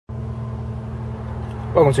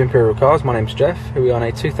Welcome to Imperial Cars. My name's Jeff. Here we are on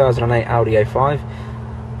a 2008 Audi A5.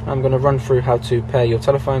 I'm going to run through how to pair your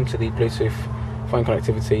telephone to the Bluetooth phone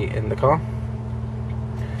connectivity in the car.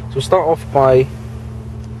 So we'll start off by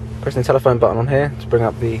pressing the telephone button on here to bring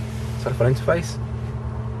up the telephone interface.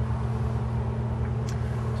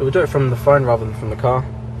 So we'll do it from the phone rather than from the car.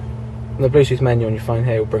 And the Bluetooth menu on your phone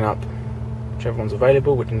here will bring up whichever one's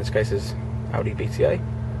available, which in this case is Audi BTA.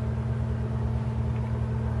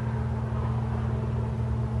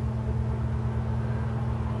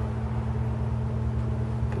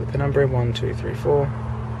 The number in 1, 2, 3, 4.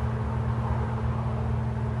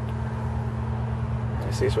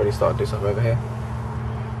 You see it's already started to do stuff over here.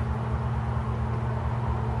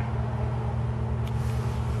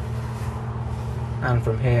 And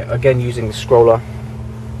from here, again using the scroller,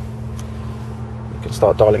 you can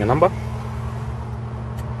start dialing a number.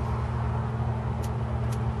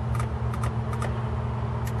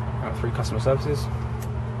 And through customer services.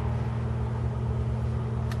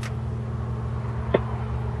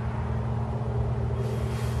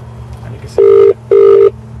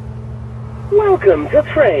 Welcome to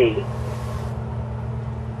Free.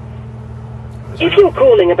 If you're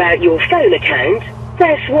calling about your phone account,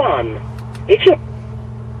 press 1. If you're...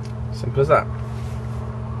 Simple as that.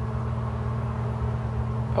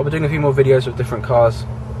 I'll be doing a few more videos with different cars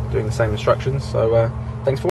doing the same instructions, so thanks for watching.